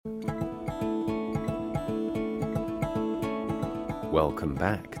Welcome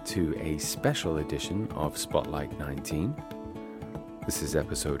back to a special edition of Spotlight 19. This is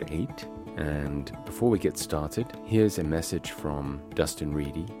episode 8, and before we get started, here's a message from Dustin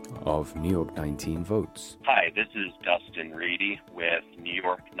Reedy of New York 19 Votes. Hi, this is Dustin Reedy with New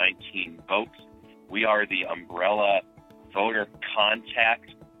York 19 Votes. We are the umbrella voter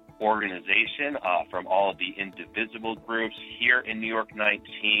contact organization from all of the indivisible groups here in New York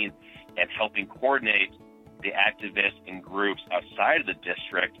 19 and helping coordinate the activists and groups outside of the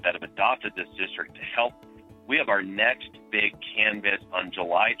district that have adopted this district to help. We have our next big canvass on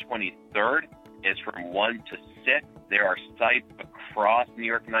July 23rd. It's from 1 to 6. There are sites across New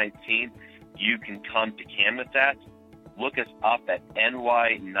York 19 you can come to canvass at. Look us up at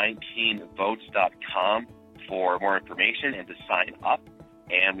ny19votes.com for more information and to sign up.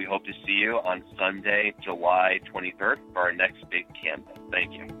 And we hope to see you on Sunday, July 23rd for our next big canvass.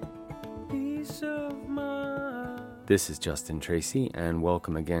 Thank you. This is Justin Tracy, and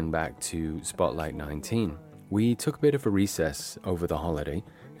welcome again back to Spotlight 19. We took a bit of a recess over the holiday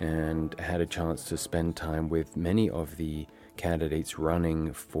and had a chance to spend time with many of the candidates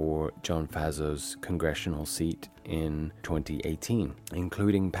running for John Faso's congressional seat in 2018,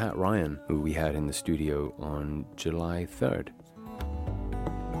 including Pat Ryan, who we had in the studio on July 3rd.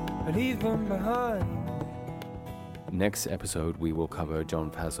 Next episode, we will cover John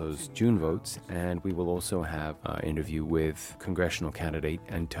Faso's June votes, and we will also have an interview with congressional candidate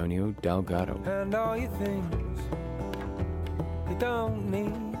Antonio Delgado. And all your things you don't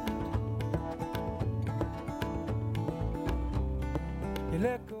need. You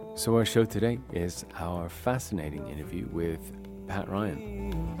let go. So our show today is our fascinating interview with Pat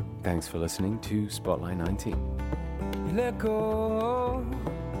Ryan. Thanks for listening to Spotlight 19. You let go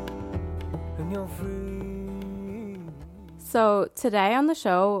and you're free. So today on the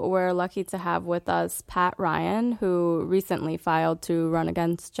show, we're lucky to have with us Pat Ryan, who recently filed to run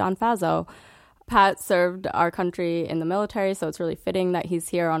against John Faso. Pat served our country in the military, so it's really fitting that he's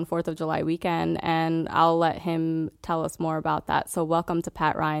here on 4th of July weekend, and I'll let him tell us more about that. So welcome to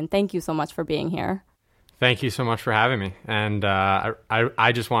Pat Ryan. Thank you so much for being here. Thank you so much for having me. And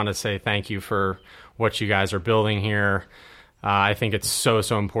I just want to say thank you for what you guys are building here. I think it's so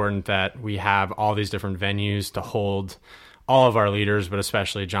important that we have all these different venues to hold all of our leaders, but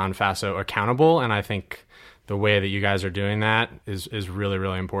especially John Faso, accountable. And I think the way that you guys are doing that is really,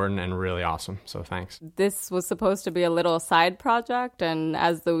 really important and really awesome. So thanks. This was supposed to be a little side project, and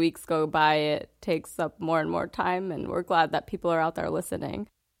as the weeks go by, it takes up more and more time, and we're glad that people are out there listening.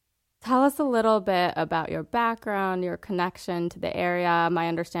 Tell us a little bit about your background, your connection to the area. My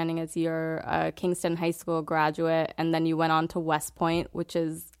understanding is you're a Kingston High School graduate, and then you went on to West Point, which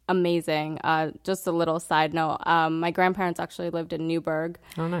is amazing. Just a little side note, my grandparents actually lived in Newburgh.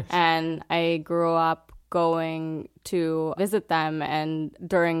 Oh, nice. And I grew up going to visit them, and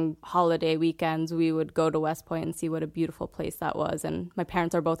during holiday weekends we would go to West Point and see what a beautiful place that was. And my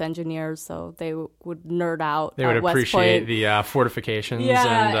parents are both engineers, so they would nerd out. They would West appreciate Point. The fortifications.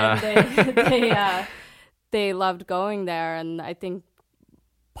 Yeah, and they loved going there. And I think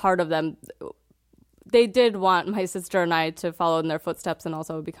part of them, they did want my sister and I to follow in their footsteps and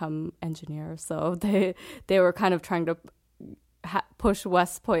also become engineers. So they were kind of trying to push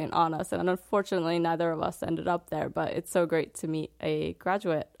West Point on us, and unfortunately neither of us ended up there, but it's so great to meet a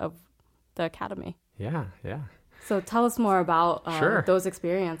graduate of the academy. Yeah. So tell us more about Sure. those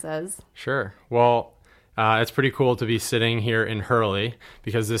experiences. Sure. Well, it's pretty cool to be sitting here in Hurley,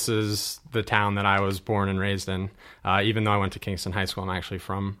 because this is the town that I was born and raised in. Even though I went to Kingston High School, I'm actually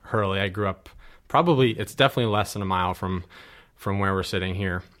from Hurley. I grew up it's definitely less than a mile from where we're sitting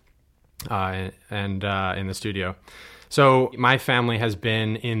here and in the studio. So my family has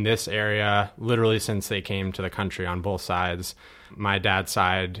been in this area literally since they came to the country on both sides. My dad's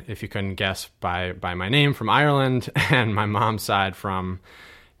side, if you couldn't guess by my name, from Ireland, and my mom's side from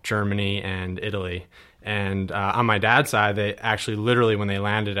Germany and Italy. And on my dad's side, they actually literally, when they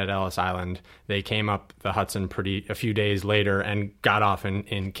landed at Ellis Island, they came up the Hudson a few days later and got off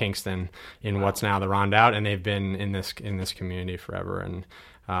in Kingston in what's now the Rondout, and they've been in this community forever. And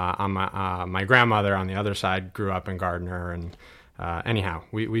on my grandmother on the other side grew up in Gardner, and anyhow,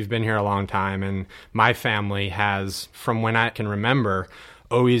 we've been here a long time, and my family has, from when I can remember,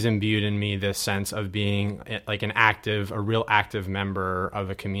 always imbued in me this sense of being like a real active member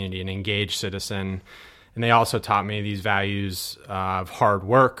of a community, an engaged citizen. And they also taught me these values of hard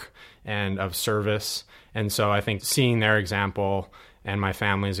work and of service. And so I think seeing their example and my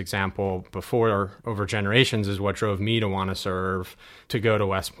family's example before over generations is what drove me to want to serve, to go to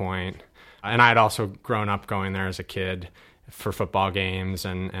West Point. And I had also grown up going there as a kid for football games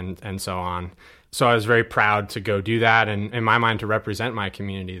and so on. So I was very proud to go do that, and in my mind to represent my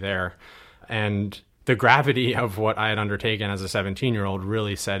community there. And the gravity of what I had undertaken as a 17-year-old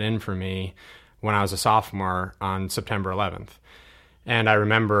really set in for me when I was a sophomore on September 11th. And I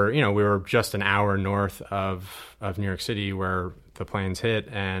remember, we were just an hour north of New York City where the planes hit,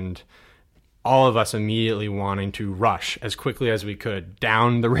 and all of us immediately wanting to rush as quickly as we could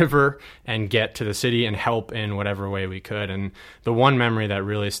down the river and get to the city and help in whatever way we could. And the one memory that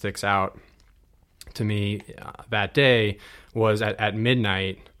really sticks out to me that day was at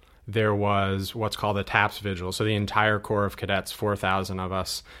midnight, there was what's called a TAPS vigil. So the entire Corps of Cadets, 4,000 of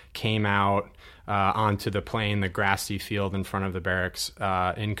us, came out onto the plain, the grassy field in front of the barracks,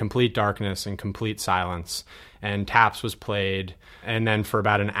 in complete darkness and complete silence. And TAPS was played. And then for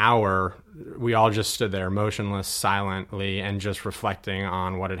about an hour, we all just stood there motionless, silently, and just reflecting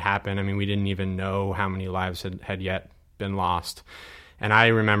on what had happened. I mean, we didn't even know how many lives had yet been lost. And I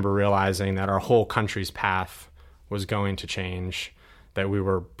remember realizing that our whole country's path was going to change, that we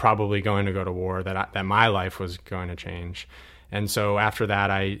were probably going to go to war, that my life was going to change. And so after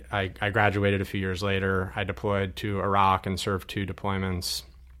that, I graduated a few years later. I deployed to Iraq and served 2 deployments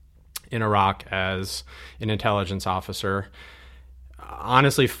in Iraq as an intelligence officer.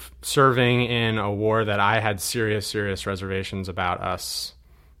 Honestly, serving in a war that I had serious reservations about us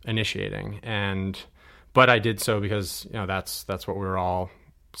initiating. But I did so because, that's what we were all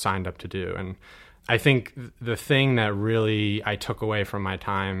signed up to do. And I think the thing that really I took away from my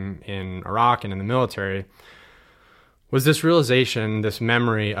time in Iraq and in the military was this realization, this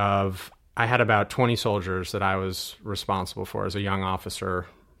memory of I had about 20 soldiers that I was responsible for as a young officer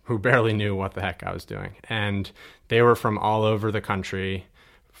who barely knew what the heck I was doing. And they were from all over the country,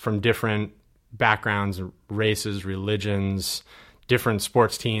 from different backgrounds, races, religions, different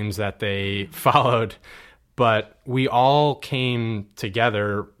sports teams that they followed. But we all came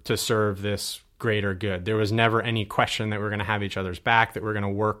together to serve this greater good. There was never any question that we're going to have each other's back, that we're going to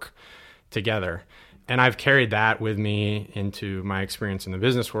work together. And I've carried that with me into my experience in the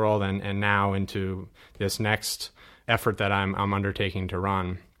business world and now into this next effort that I'm undertaking to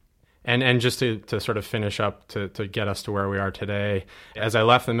run. And just to sort of finish up, to get us to where we are today, as I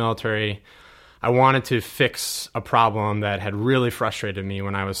left the military, I wanted to fix a problem that had really frustrated me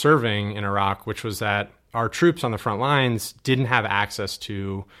when I was serving in Iraq, which was that our troops on the front lines didn't have access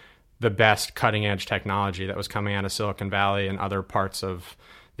to the best cutting-edge technology that was coming out of Silicon Valley and other parts of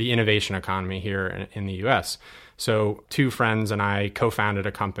the innovation economy here in the U.S. So 2 friends and I co-founded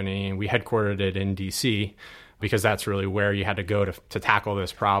a company, and we headquartered it in D.C., because that's really where you had to go to tackle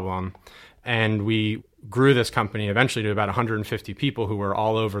this problem. And we grew this company eventually to about 150 people who were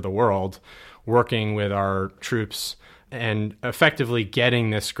all over the world working with our troops and effectively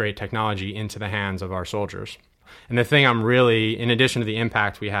getting this great technology into the hands of our soldiers. And the thing I'm really, in addition to the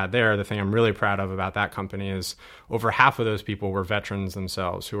impact we had there, the thing I'm really proud of about that company is over half of those people were veterans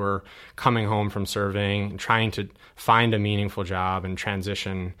themselves who were coming home from serving, trying to find a meaningful job and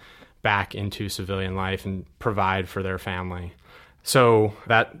transition back into civilian life and provide for their family. So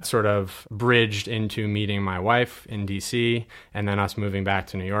that sort of bridged into meeting my wife in DC and then us moving back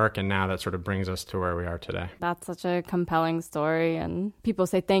to New York. And now that sort of brings us to where we are today. That's such a compelling story. And people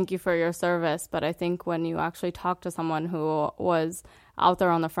say thank you for your service. But I think when you actually talk to someone who was out there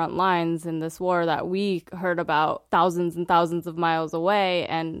on the front lines in this war that we heard about thousands and thousands of miles away.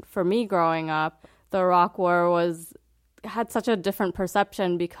 And for me growing up, the Iraq War had such a different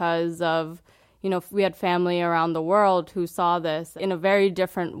perception because of, we had family around the world who saw this in a very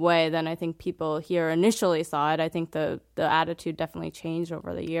different way than I think people here initially saw it. I think the attitude definitely changed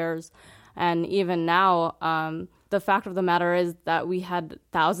over the years. And even now, the fact of the matter is that we had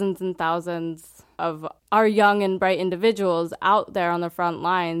thousands and thousands of our young and bright individuals out there on the front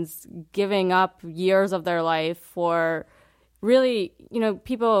lines giving up years of their life for really,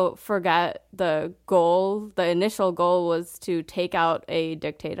 people forget the goal. The initial goal was to take out a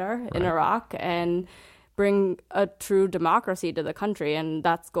dictator in Iraq and bring a true democracy to the country. And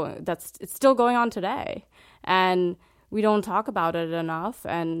it's still going on today. And we don't talk about it enough.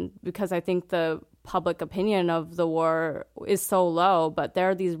 And because I think the public opinion of the war is so low, but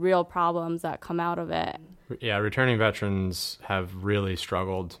there are these real problems that come out of it. Yeah, returning veterans have really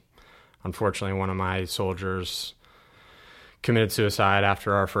struggled. Unfortunately, one of my soldiers committed suicide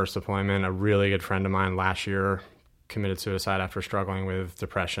after our first deployment. A really good friend of mine last year committed suicide after struggling with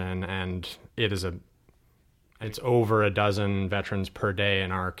depression. And it's over a dozen veterans per day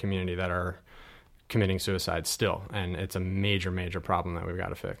in our community that are committing suicide still. And it's a major, major problem that we've got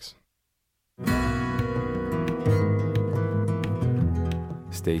to fix.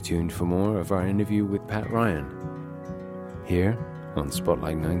 Stay tuned for more of our interview with Pat Ryan. here on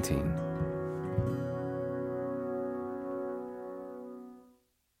Spotlight 19.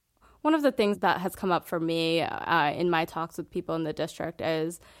 One of the things that has come up for me in my talks with people in the district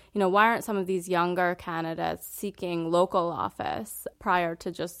is, why aren't some of these younger candidates seeking local office prior to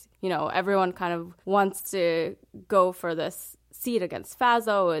just, everyone kind of wants to go for this seat against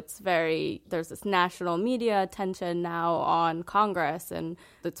Faso. There's this national media attention now on Congress, and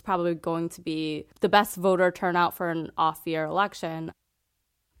it's probably going to be the best voter turnout for an off-year election.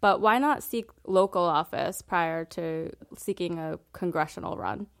 But why not seek local office prior to seeking a congressional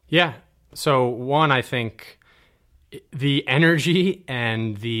run? Yeah. So one, I think the energy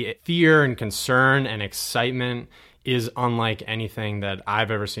and the fear and concern and excitement is unlike anything that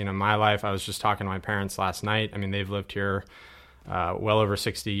I've ever seen in my life. I was just talking to my parents last night. I mean, they've lived here well over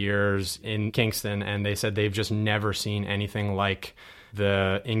 60 years in Kingston, and they said they've just never seen anything like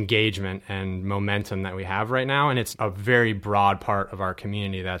the engagement and momentum that we have right now. And it's a very broad part of our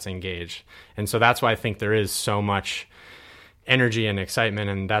community that's engaged. And so that's why I think there is so much energy and excitement,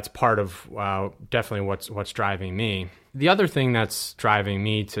 and that's part of definitely what's driving me. The other thing that's driving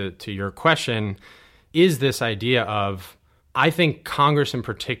me to your question is this idea of, I think Congress in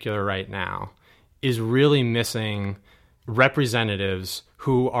particular right now is really missing representatives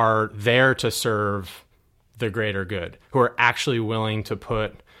who are there to serve the greater good, who are actually willing to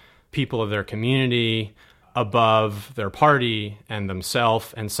put people of their community above their party and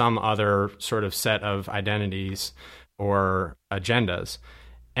themselves and some other sort of set of identities or agendas.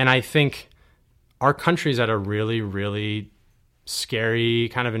 And I think our country's at a really, really scary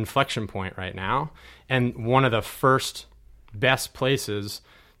kind of inflection point right now. And one of the first best places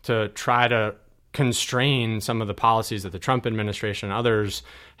to try to constrain some of the policies that the Trump administration and others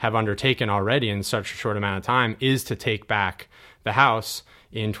have undertaken already in such a short amount of time is to take back the House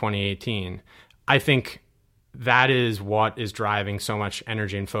in 2018. I think that is what is driving so much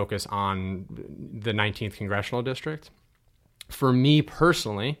energy and focus on the 19th Congressional District. For me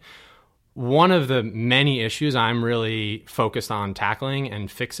personally, one of the many issues I'm really focused on tackling and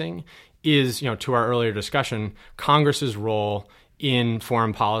fixing is, to our earlier discussion, Congress's role in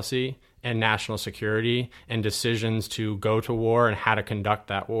foreign policy and national security and decisions to go to war and how to conduct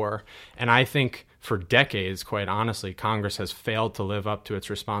that war. And I think for decades, quite honestly, Congress has failed to live up to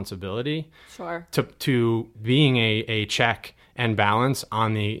its responsibility to being a check and balance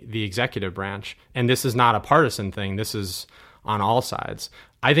on the executive branch. And this is not a partisan thing. This is on all sides.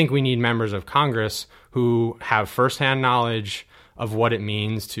 I think we need members of Congress who have firsthand knowledge of what it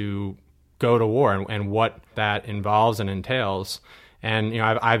means to go to war and what that involves and entails. And,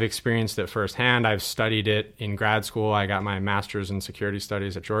 I've experienced it firsthand. I've studied it in grad school. I got my master's in security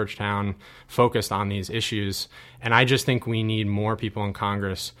studies at Georgetown, focused on these issues. And I just think we need more people in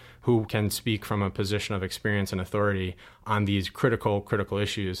Congress who can speak from a position of experience and authority on these critical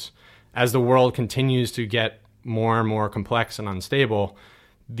issues. As the world continues to get more and more complex and unstable,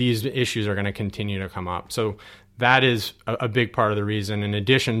 these issues are going to continue to come up. So that is a big part of the reason, in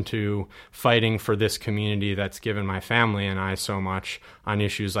addition to fighting for this community that's given my family and I so much on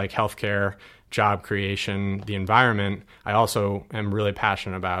issues like healthcare, job creation, the environment. I also am really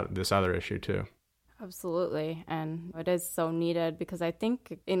passionate about this other issue too. Absolutely. And it is so needed because I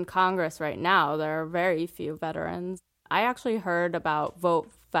think in Congress right now, there are very few veterans. I actually heard about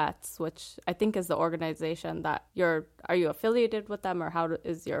Vote Vets, which I think is the organization that are you affiliated with them, or how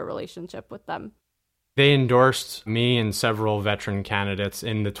is your relationship with them? They endorsed me and several veteran candidates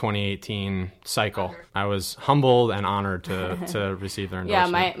in the 2018 cycle. I was humbled and honored to receive their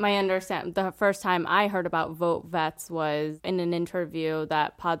endorsement. Yeah, my understanding, the first time I heard about Vote Vets was in an interview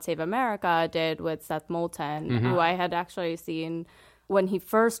that Pod Save America did with Seth Moulton, who I had actually seen when he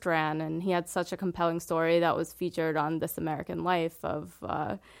first ran, and he had such a compelling story that was featured on This American Life of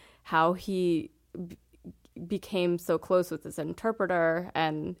how he became so close with this interpreter,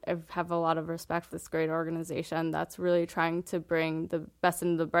 and I have a lot of respect for this great organization that's really trying to bring the best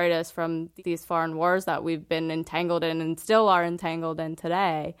and the brightest from these foreign wars that we've been entangled in and still are entangled in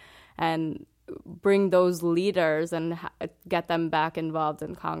today, and bring those leaders and get them back involved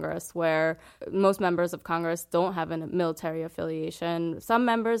in Congress, where most members of Congress don't have a military affiliation. Some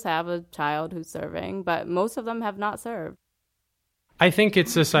members have a child who's serving, but most of them have not served. I think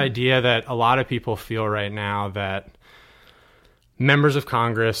it's this idea that a lot of people feel right now that members of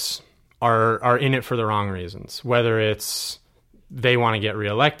Congress are in it for the wrong reasons, whether it's they want to get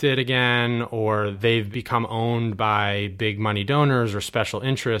reelected again or they've become owned by big money donors or special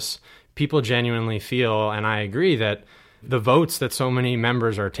interests. People genuinely feel, and I agree, that the votes that so many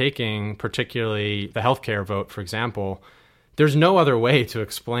members are taking, particularly the healthcare vote, for example, there's no other way to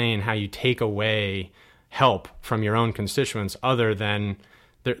explain how you take away help from your own constituents other than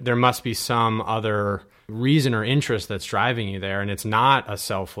there must be some other reason or interest that's driving you there, and it's not a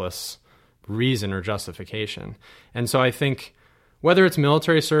selfless reason or justification. And so I think whether it's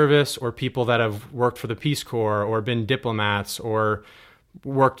military service or people that have worked for the Peace Corps or been diplomats or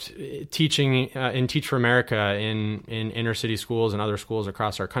worked teaching in Teach for America in inner city schools and other schools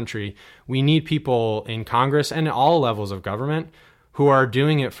across our country, we need people in Congress and all levels of government who are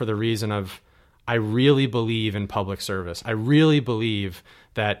doing it for the reason of, I really believe in public service. I really believe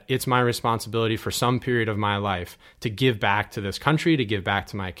that it's my responsibility for some period of my life to give back to this country, to give back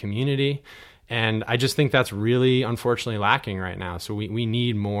to my community. And I just think that's really, unfortunately, lacking right now. So we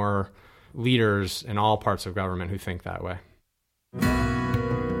need more leaders in all parts of government who think that way.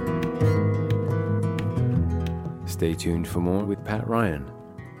 Stay tuned for more with Pat Ryan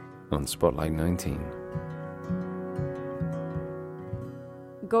on Spotlight 19.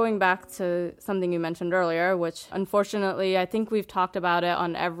 Going back to something you mentioned earlier, which unfortunately I think we've talked about it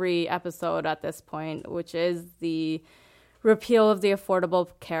on every episode at this point, which is the repeal of the Affordable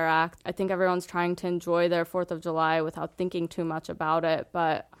Care Act. I think everyone's trying to enjoy their 4th of July without thinking too much about it,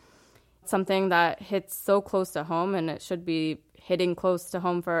 but something that hits so close to home, and it should be hitting close to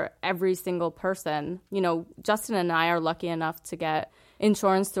home for every single person. You know, Justin and I are lucky enough to get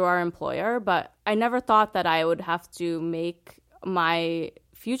insurance through our employer, but I never thought that I would have to make my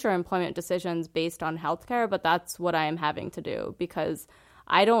future employment decisions based on healthcare, but that's what I am having to do because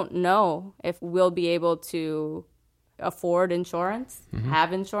I don't know if we'll be able to afford insurance,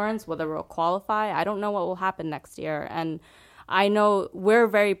 have insurance, whether we'll qualify. I don't know what will happen next year. And I know we're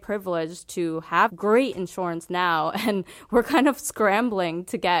very privileged to have great insurance now, and we're kind of scrambling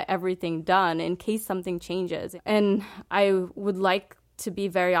to get everything done in case something changes. And I would like to be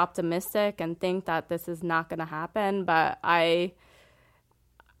very optimistic and think that this is not going to happen, but I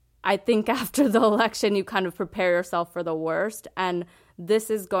think after the election, you kind of prepare yourself for the worst. And this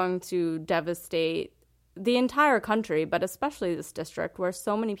is going to devastate the entire country, but especially this district where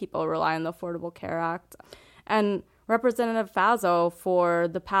so many people rely on the Affordable Care Act. And Representative Fazo, for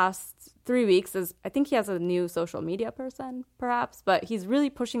the past 3 weeks, I think he has a new social media person, perhaps, but he's really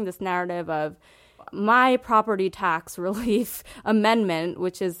pushing this narrative of my property tax relief amendment,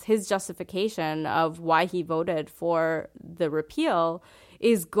 which is his justification of why he voted for the repeal,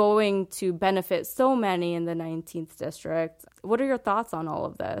 is going to benefit so many in the 19th district. What are your thoughts on all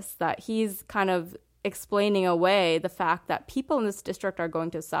of this? That he's kind of explaining away the fact that people in this district are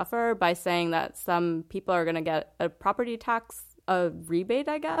going to suffer by saying that some people are going to get a property tax rebate,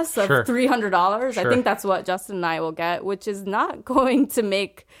 I guess, of $300. Sure. I think that's what Justin and I will get, which is not going to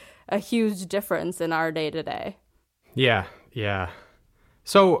make a huge difference in our day-to-day. Yeah.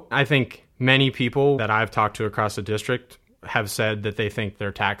 So I think many people that I've talked to across the district have said that they think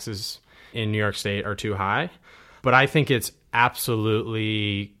their taxes in New York State are too high. But I think it's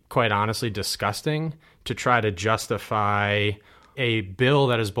absolutely, quite honestly, disgusting to try to justify a bill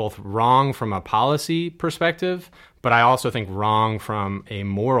that is both wrong from a policy perspective, but I also think wrong from a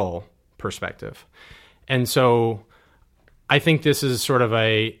moral perspective. And so I think this is sort of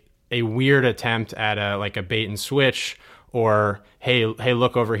a weird attempt at a bait and switch, or hey,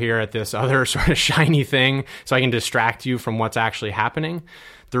 look over here at this other sort of shiny thing so I can distract you from what's actually happening.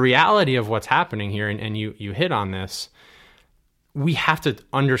 The reality of what's happening here, and you hit on this, we have to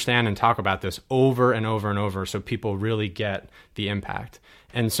understand and talk about this over and over and over so people really get the impact.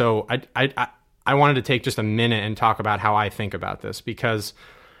 And so I wanted to take just a minute and talk about how I think about this, because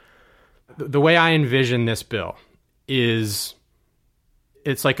the way I envision this bill is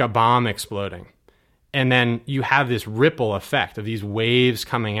it's like a bomb exploding. And then you have this ripple effect of these waves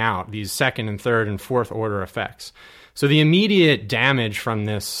coming out, these second and third and fourth order effects. So the immediate damage from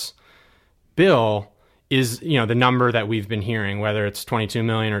this bill is, the number that we've been hearing, whether it's 22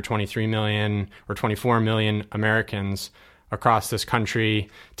 million or 23 million or 24 million Americans across this country,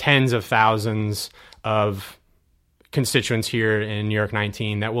 tens of thousands of constituents here in New York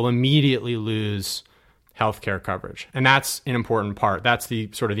 19 that will immediately lose healthcare coverage. And that's an important part. That's the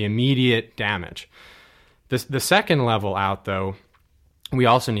sort of the immediate damage. The second level out, though, we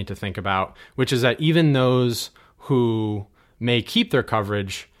also need to think about, which is that even those who may keep their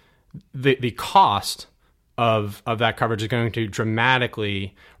coverage, the cost of that coverage is going to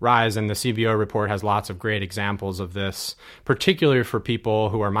dramatically rise. And the CBO report has lots of great examples of this, particularly for people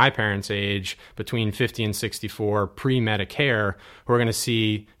who are my parents' age, between 50 and 64, pre-Medicare, who are going to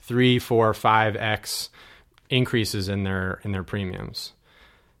see 3, 4, 5x increases in their premiums.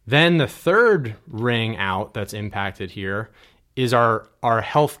 Then the third ring out that's impacted here is our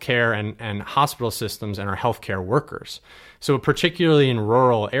healthcare and hospital systems and our healthcare workers. So particularly in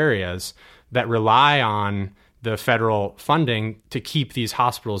rural areas, that rely on the federal funding to keep these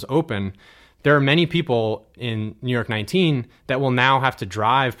hospitals open, there are many people in New York 19 that will now have to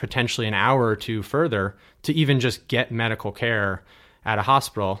drive potentially an hour or two further to even just get medical care at a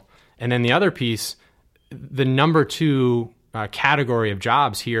hospital. And then the other piece, the number two category of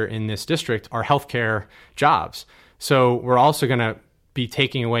jobs here in this district are healthcare jobs. So we're also going to be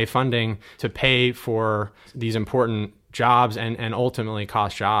taking away funding to pay for these important jobs and ultimately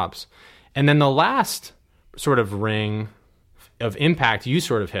cost jobs. And then the last sort of ring of impact you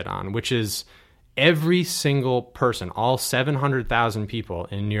sort of hit on, which is every single person, all 700,000 people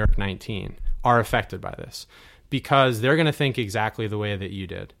in New York 19 are affected by this because they're going to think exactly the way that you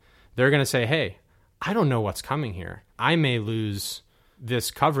did. They're going to say, hey, I don't know what's coming here. I may lose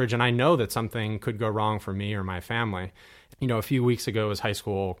this coverage and I know that something could go wrong for me or my family. You know, a few weeks ago was high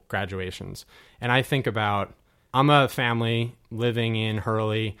school graduations. And I think about, I'm a family living in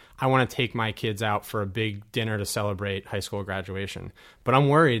Hurley. I want to take my kids out for a big dinner to celebrate high school graduation. But I'm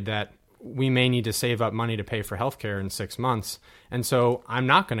worried that we may need to save up money to pay for healthcare in 6 months. And so I'm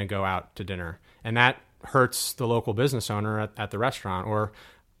not going to go out to dinner. And that hurts the local business owner at the restaurant. Or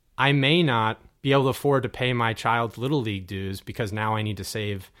I may not be able to afford to pay my child's Little League dues because now I need to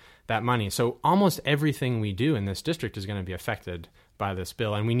save that money. So almost everything we do in this district is going to be affected by this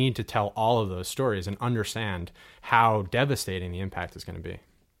bill. And we need to tell all of those stories and understand how devastating the impact is going to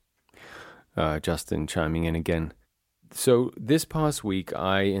be. Justin chiming in again. So this past week,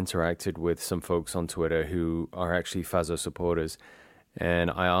 I interacted with some folks on Twitter who are actually Faso supporters.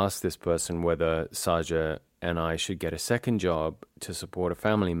 And I asked this person whether Saja and I should get a second job to support a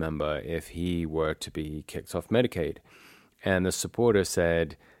family member if he were to be kicked off Medicaid. And the supporter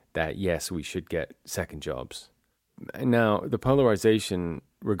said that, yes, we should get second jobs. Now, the polarization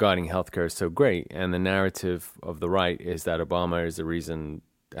regarding healthcare is so great, and the narrative of the right is that Obama is the reason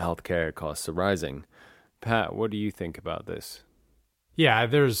healthcare costs are rising. Pat, what do you think about this? Yeah,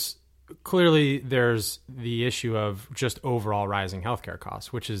 there's the issue of just overall rising healthcare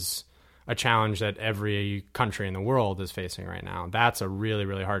costs, which is a challenge that every country in the world is facing right now. That's a really,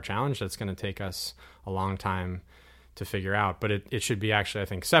 really hard challenge that's going to take us a long time to figure out. But it should be actually, I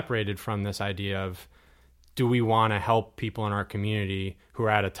think, separated from this idea of, do we want to help people in our community who are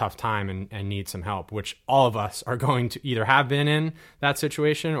at a tough time and need some help, which all of us are going to either have been in that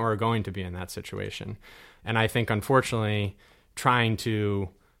situation or are going to be in that situation. And I think, unfortunately, trying to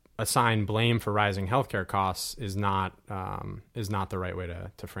assign blame for rising healthcare costs is not the right way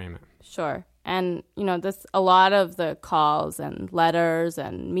to frame it. Sure. And, a lot of the calls and letters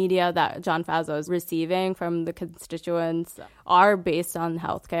and media that John Faso is receiving from the constituents are based on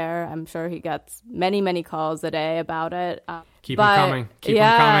healthcare. I'm sure he gets many, many calls a day about it. Keep them coming. Keep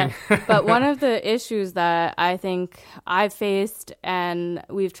them coming. But one of the issues that I think I've faced, and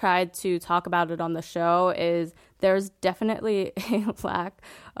we've tried to talk about it on the show, is there's definitely a lack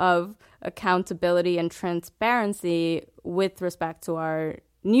of accountability and transparency with respect to our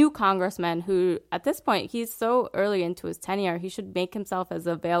new congressman who, at this point, he's so early into his tenure, he should make himself as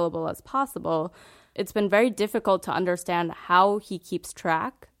available as possible. It's been very difficult to understand how he keeps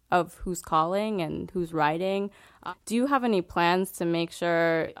track of who's calling and who's writing. Do you have any plans to make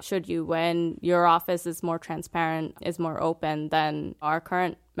sure, should you win, your office is more transparent, is more open than our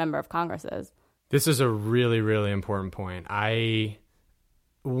current member of Congress is? This is a really, really important point.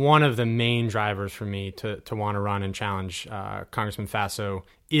 One of the main drivers for me to want to run and challenge Congressman Faso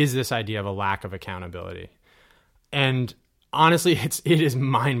is this idea of a lack of accountability. And honestly, it is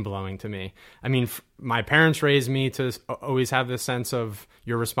mind-blowing to me. I mean, my parents raised me to always have this sense of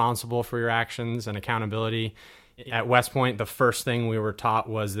you're responsible for your actions and accountability. At West Point, the first thing we were taught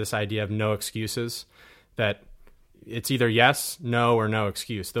was this idea of no excuses, that it's either yes, no, or no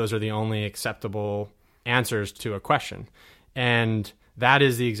excuse. Those are the only acceptable answers to a question. And that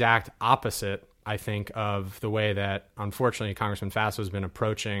is the exact opposite, I think, of the way that, unfortunately, Congressman Faso has been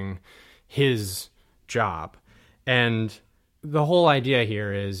approaching his job. And the whole idea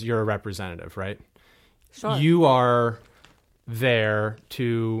here is you're a representative, right? Sure. You are there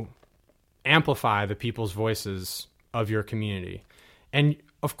to amplify the people's voices of your community. And,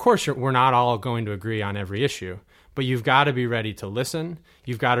 of course, we're not all going to agree on every issue, but you've got to be ready to listen.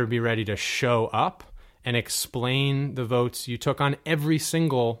 You've got to be ready to show up and explain the votes you took on every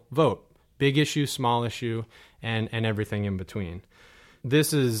single vote, big issue, small issue, and everything in between.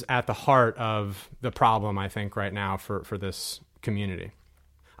 This is at the heart of the problem, I think, right now for this community.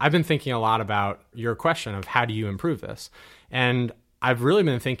 I've been thinking a lot about your question of how do you improve this? And I've really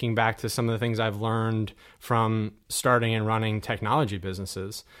been thinking back to some of the things I've learned from starting and running technology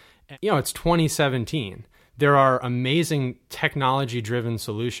businesses. It's 2017. There are amazing technology-driven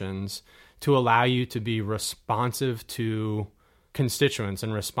solutions to allow you to be responsive to constituents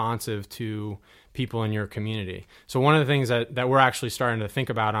and responsive to people in your community. So one of the things that we're actually starting to think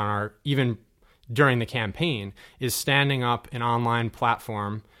about even during the campaign is standing up an online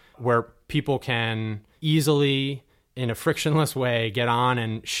platform where people can easily, in a frictionless way, get on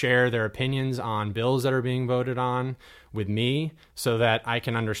and share their opinions on bills that are being voted on with me so that I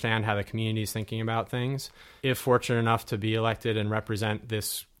can understand how the community is thinking about things. If fortunate enough to be elected and represent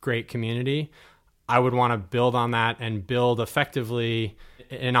this great community, I would want to build on that and build effectively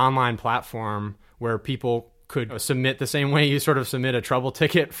an online platform where people could submit the same way you sort of submit a trouble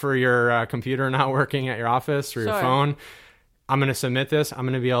ticket for your computer not working at your office or your phone. I'm going to submit this. I'm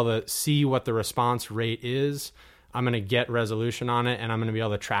going to be able to see what the response rate is. I'm going to get resolution on it, and I'm going to be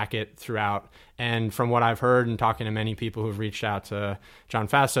able to track it throughout. And from what I've heard and talking to many people who've reached out to John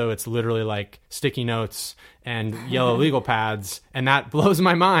Faso, it's literally like sticky notes and yellow legal pads. And that blows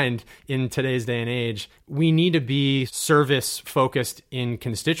my mind in today's day and age. We need to be service focused in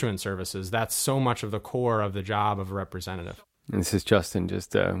constituent services. That's so much of the core of the job of a representative. This is Justin.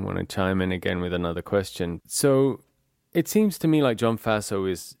 Just want to chime in again with another question. So it seems to me like John Faso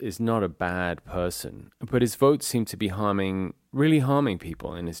is not a bad person, but his votes seem to be really harming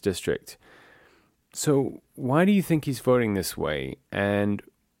people in his district. So why do you think he's voting this way? And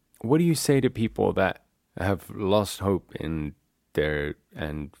what do you say to people that have lost hope in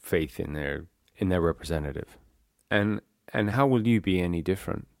and faith in their representative? And how will you be any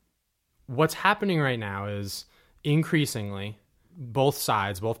different? What's happening right now is increasingly both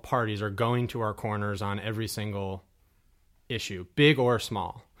sides, both parties are going to our corners on every single issue, big or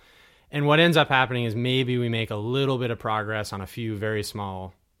small. And what ends up happening is maybe we make a little bit of progress on a few very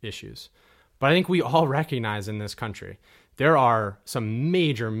small issues. But I think we all recognize in this country, there are some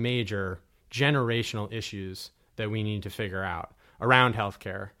major, major generational issues that we need to figure out around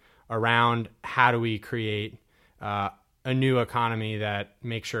healthcare, around how do we create a new economy that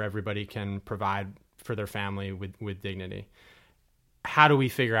makes sure everybody can provide for their family with dignity. How do we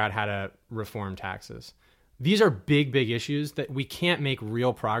figure out how to reform taxes? These are big, big issues that we can't make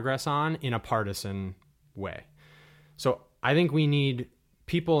real progress on in a partisan way. So I think we need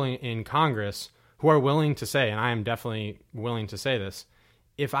people in Congress who are willing to say, and I am definitely willing to say this,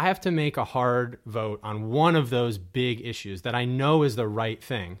 if I have to make a hard vote on one of those big issues that I know is the right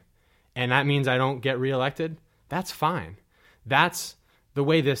thing, and that means I don't get reelected, that's fine. That's the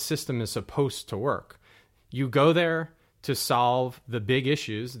way this system is supposed to work. You go there to solve the big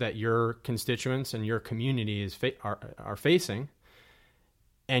issues that your constituents and your community are facing,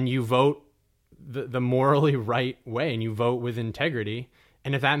 and you vote the morally right way, and you vote with integrity.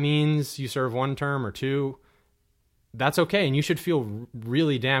 And if that means you serve one term or two, that's okay. And you should feel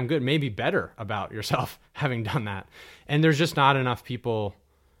really damn good, maybe better about yourself having done that. And there's just not enough people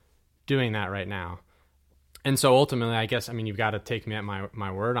doing that right now. And so ultimately, I guess, you've got to take me at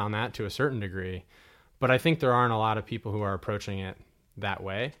my word on that to a certain degree. But I think there aren't a lot of people who are approaching it that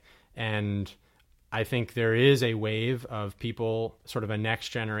way. And I think there is a wave of people, sort of a next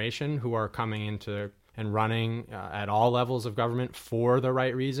generation, who are coming into and running at all levels of government for the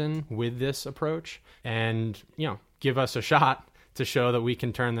right reason with this approach, and give us a shot to show that we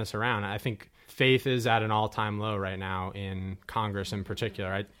can turn this around. I think faith is at an all-time low right now in Congress in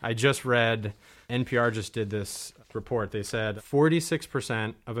particular. I just read, NPR just did this report. They said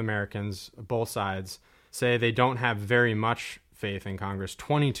 46% of Americans, both sides, say they don't have very much faith in Congress.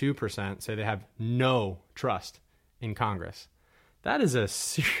 22% say they have no trust in Congress. That is a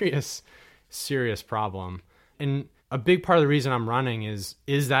serious problem. And a big part of the reason I'm running is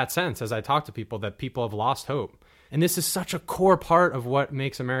that sense, as I talk to people, that people have lost hope. And this is such a core part of what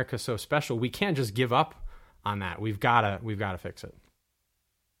makes America so special. We can't just give up on that. We've got to fix it.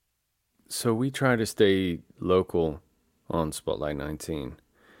 So we try to stay local on Spotlight 19.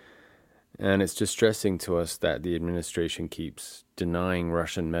 And it's distressing to us that the administration keeps denying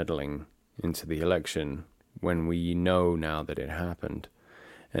Russian meddling into the election when we know now that it happened.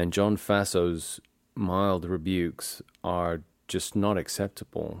 And John Faso's mild rebukes are just not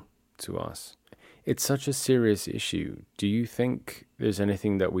acceptable to us. It's such a serious issue. Do you think there's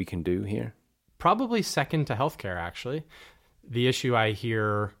anything that we can do here? Probably second to healthcare, actually. The issue I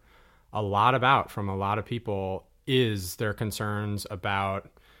hear a lot about from a lot of people is their concerns about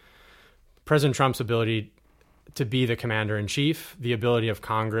President Trump's ability to be the commander-in-chief, the ability of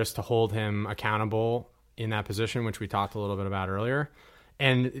Congress to hold him accountable in that position, which we talked a little bit about earlier.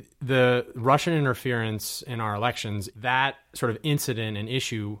 And the Russian interference in our elections, that sort of incident and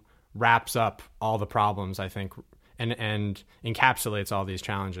issue wraps up all the problems, I think, and encapsulates all these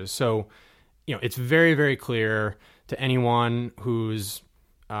challenges. So, it's very, very clear to anyone who's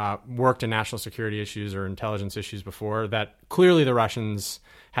worked in national security issues or intelligence issues before, that clearly the Russians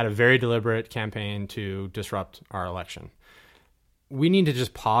had a very deliberate campaign to disrupt our election. We need to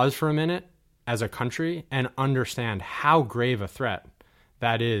just pause for a minute as a country and understand how grave a threat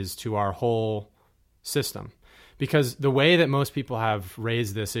that is to our whole system. Because the way that most people have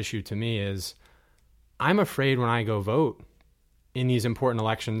raised this issue to me is, I'm afraid when I go vote in these important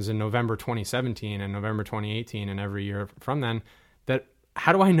elections in November 2017 and November 2018 and every year from then, that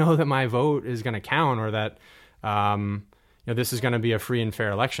how do I know that my vote is going to count, or that this is going to be a free and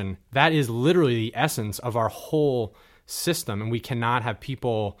fair election? That is literally the essence of our whole system, and we cannot have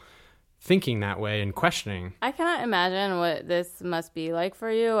people thinking that way and questioning. I cannot imagine what this must be like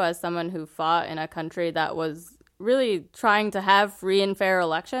for you as someone who fought in a country that was really trying to have free and fair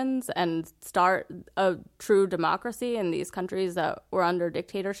elections and start a true democracy in these countries that were under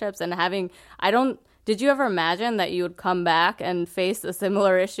dictatorships, and did you ever imagine that you would come back and face a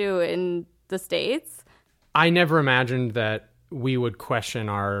similar issue in the States? I never imagined that we would question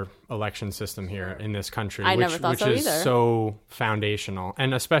our election system here in this country, which is so foundational.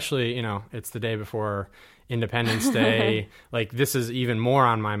 And especially, it's the day before Independence Day. Like, this is even more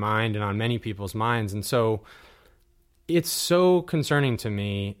on my mind and on many people's minds. And so it's so concerning to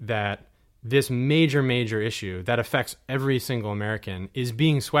me that this major, major issue that affects every single American is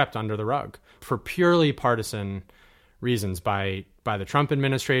being swept under the rug for purely partisan reasons by the Trump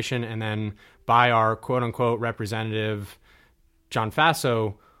administration, and then by our quote-unquote representative, John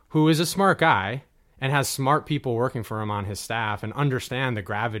Faso, who is a smart guy and has smart people working for him on his staff and understand the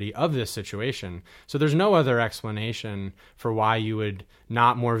gravity of this situation. So there's no other explanation for why you would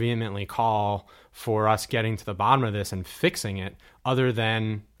not more vehemently call for us getting to the bottom of this and fixing it, other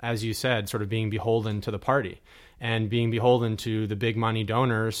than, as you said, sort of being beholden to the party and being beholden to the big money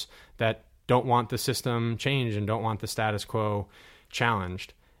donors that don't want the system changed and don't want the status quo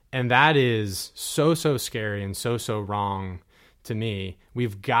challenged. And that is so, so scary and so, so wrong to me. We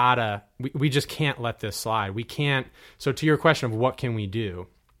just can't let this slide. We can't. So to your question of what can we do,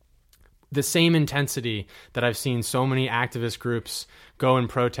 the same intensity that I've seen so many activist groups go and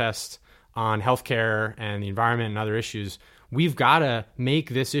protest on healthcare and the environment and other issues, we've got to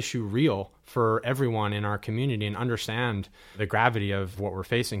make this issue real for everyone in our community and understand the gravity of what we're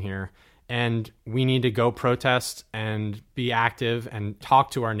facing here. And we need to go protest and be active and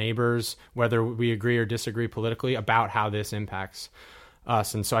talk to our neighbors, whether we agree or disagree politically, about how this impacts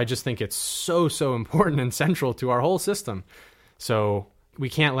us. And so I just think it's so, so important and central to our whole system. So we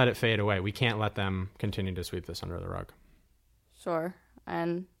can't let it fade away. We can't let them continue to sweep this under the rug. Sure.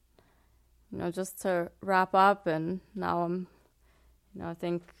 And, just to wrap up, and now I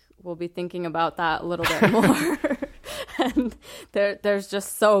think we'll be thinking about that a little bit more. And there's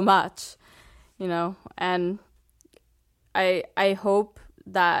just so much, and I hope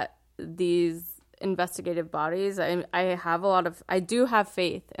that these investigative bodies, I do have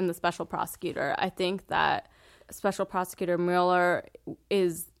faith in the special prosecutor. I think that Special Prosecutor Mueller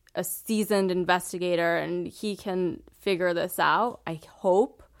is a seasoned investigator and he can figure this out, I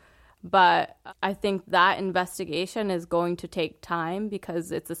hope. But I think that investigation is going to take time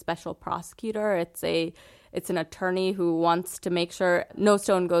because it's a special prosecutor. It's an attorney who wants to make sure no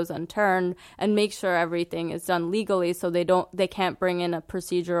stone goes unturned and make sure everything is done legally, so they can't bring in a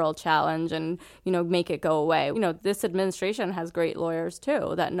procedural challenge and, make it go away. This administration has great lawyers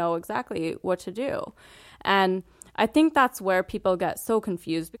too that know exactly what to do. And I think that's where people get so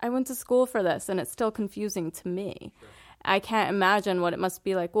confused. I went to school for this and it's still confusing to me. Sure. I can't imagine what it must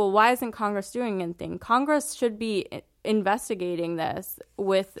be like. Well, why isn't Congress doing anything? Congress should be investigating this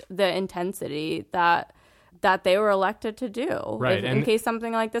with the intensity that they were elected to do, right? In case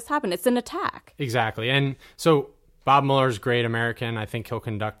something like this happened. It's an attack. Exactly. And so Bob Mueller's a great American. I think he'll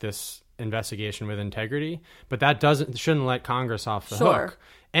conduct this investigation with integrity, but that shouldn't let Congress off the hook.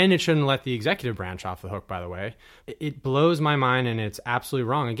 And it shouldn't let the executive branch off the hook, by the way. It blows my mind, and it's absolutely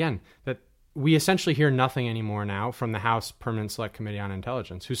wrong, again, that we essentially hear nothing anymore now from the House Permanent Select Committee on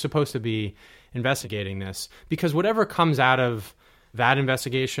Intelligence, who's supposed to be investigating this. Because whatever comes out of that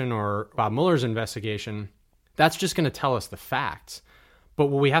investigation or Bob Mueller's investigation, that's just going to tell us the facts. But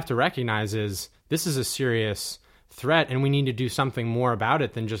what we have to recognize is this is a serious threat, and we need to do something more about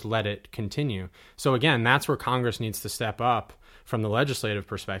it than just let it continue. So again, that's where Congress needs to step up from the legislative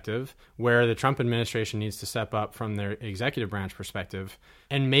perspective, where the Trump administration needs to step up from their executive branch perspective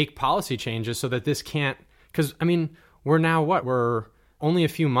and make policy changes so that this can't, because we're now we're only a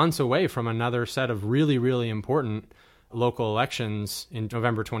few months away from another set of really, really important local elections in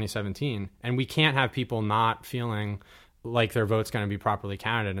November 2017. And we can't have people not feeling like their vote's going to be properly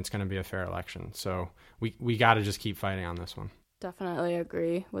counted and it's going to be a fair election. So we got to just keep fighting on this one. Definitely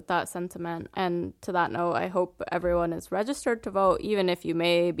agree with that sentiment. And to that note, I hope everyone is registered to vote, even if you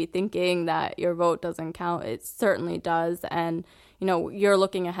may be thinking that your vote doesn't count. It certainly does. And, you know, you're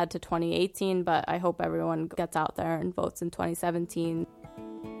looking ahead to 2018, but I hope everyone gets out there and votes in 2017.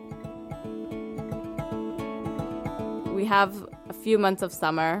 We have a few months of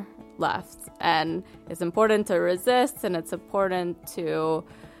summer left, and it's important to resist, and it's important to,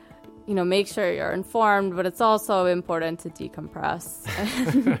 you know, make sure you're informed, but it's also important to decompress.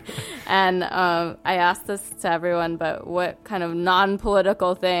 And I asked this to everyone, but what kind of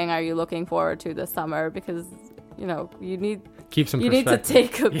non-political thing are you looking forward to this summer? Because, you know, you need to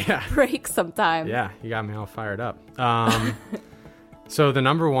take a break sometime. Yeah, you got me all fired up. So the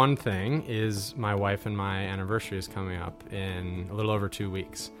number one thing is my wife and my anniversary is coming up in a little over 2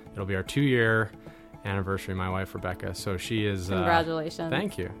 weeks. It'll be our 2-year anniversary, my wife Rebecca. So she is congratulations.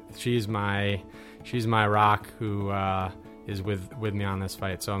 Thank you. She's my rock who is with me on this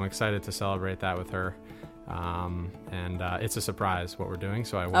fight. So I'm excited to celebrate that with her. And it's a surprise what we're doing,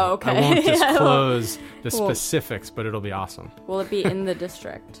 so I won't disclose the specifics, but it'll be awesome. Will it be in the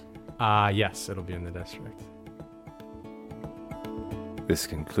district? Yes, it'll be in the district. This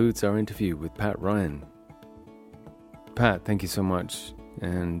concludes our interview with Pat Ryan. Pat, thank you so much,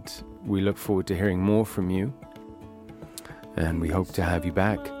 and we look forward to hearing more from you, and we hope to have you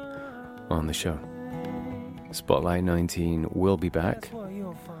back on the show. Spotlight 19 will be back,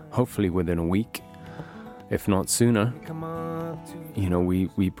 hopefully within a week, if not sooner. You know,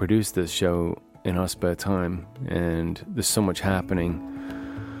 we produce this show in our spare time, and there's so much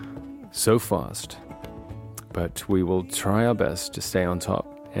happening so fast. But we will try our best to stay on top,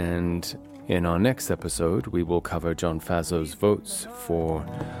 and in our next episode, we will cover John Faso's votes for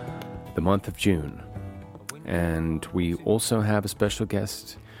the month of June. And we also have a special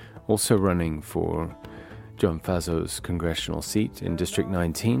guest also running for John Faso's congressional seat in District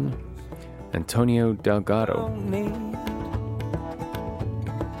 19, Antonio Delgado.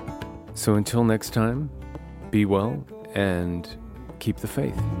 So until next time, be well and keep the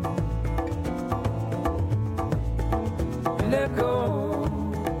faith. Let go.